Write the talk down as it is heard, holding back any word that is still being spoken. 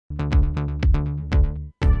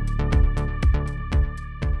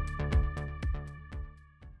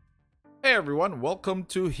Hey everyone, welcome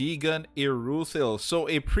to Higan Eruthyll. So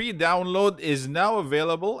a pre-download is now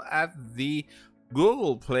available at the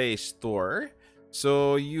Google Play Store.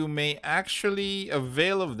 So you may actually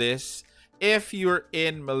avail of this if you're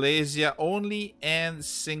in Malaysia only and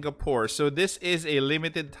Singapore. So this is a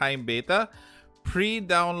limited time beta,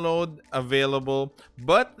 pre-download available,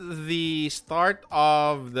 but the start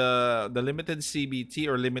of the limited CBT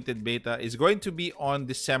or limited beta is going to be on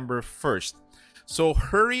December 1st. So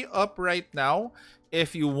hurry up right now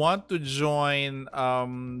if you want to join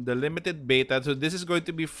the limited beta. So this is going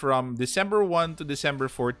to be from December 1 to December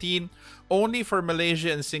 14, only for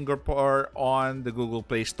Malaysia and Singapore on the Google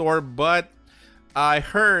Play Store. But I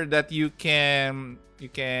heard that you can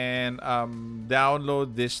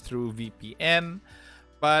download this through VPN.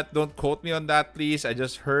 But don't quote me on that, please. I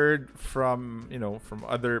just heard from from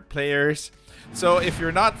other players. So if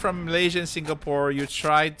you're not from Malaysia and Singapore, you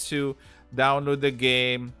try to download the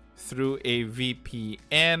game through a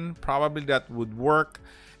VPN. Probably that would work.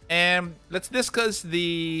 And let's discuss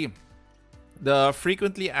the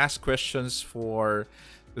frequently asked questions for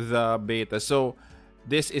the beta. So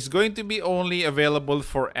this is going to be only available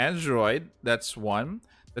for Android. That's one.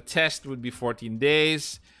 The test would be 14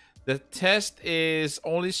 days. The test is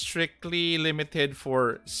only strictly limited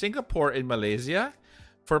for Singapore and Malaysia.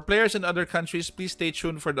 For players in other countries, please stay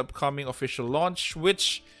tuned for the upcoming official launch,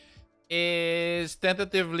 which is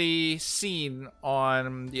tentatively seen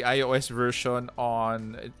on the iOS version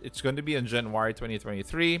it's going to be in January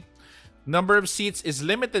 2023. Number of seats is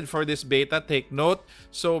limited for this beta, take note.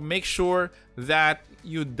 So make sure that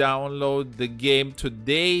you download the game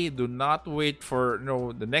today. Do not wait for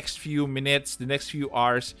the next few minutes, the next few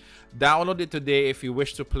hours. Download it today if you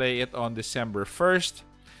wish to play it on December 1st.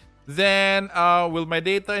 Then, will my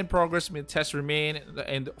data in progress test remain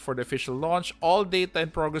and for the official launch? All data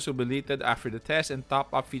in progress will be deleted after the test, and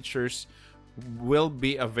top-up features will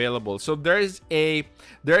be available. So there is a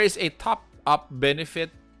top-up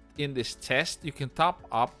benefit in this test. You can top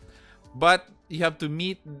up, but you have to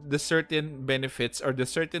meet the certain benefits or the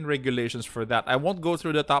certain regulations for that. I won't go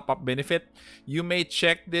through the top-up benefit. You may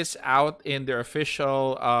check this out in their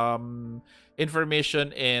official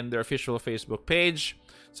information in their official Facebook page.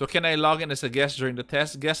 So can I log in as a guest during the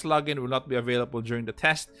test? Guest login will not be available during the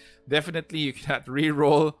test. Definitely you cannot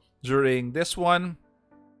re-roll during this one.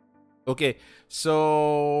 Okay,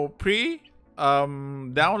 so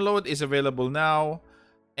download is available now.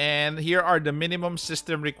 And here are the minimum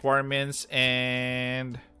system requirements,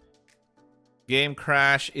 and game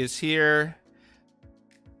crash is here.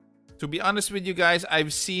 To be honest with you guys,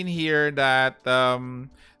 I've seen here that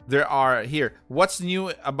there are here. What's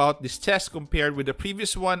new about this test compared with the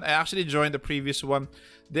previous one? I actually joined the previous one.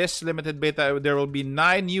 This limited beta, there will be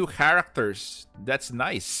 9 new characters. That's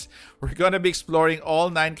nice. We're going to be exploring all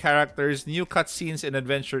 9 characters, new cutscenes and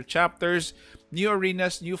adventure chapters, new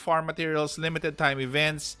arenas, new farm materials, limited time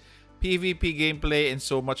events, PvP gameplay, and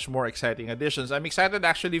so much more exciting additions. I'm excited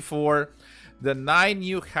actually for the 9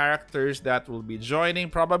 new characters that will be joining.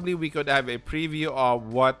 Probably we could have a preview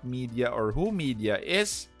of what media or who media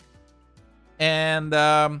is. And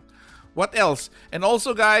what else? And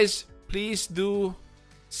also, guys, please do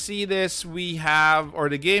see this.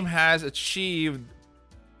 The game has achieved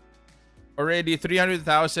already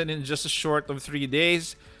 300,000 in just a short of 3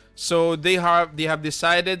 days. So they have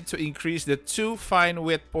decided to increase the 2 fine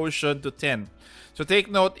wit potion to 10. So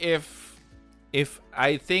take note, if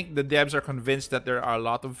I think the devs are convinced that there are a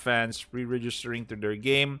lot of fans pre-registering to their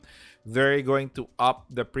game, they're going to up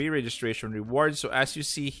the pre-registration rewards. So as you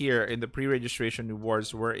see here in the pre-registration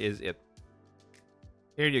rewards, where is it?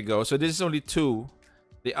 Here you go. So this is only 2.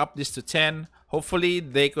 They up this to 10. Hopefully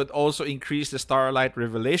they could also increase the Starlight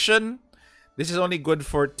Revelation. This is only good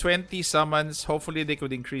for 20 summons. Hopefully they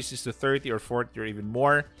could increase this to 30 or 40 or even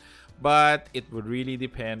more. But it would really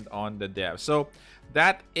depend on the dev. So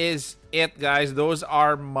that is it, guys. Those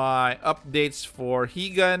are my updates for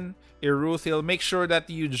Higan Eruthyll. Make sure that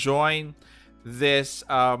you join this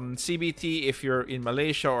CBT if you're in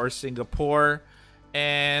Malaysia or Singapore.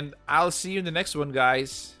 And I'll see you in the next one,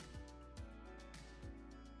 guys.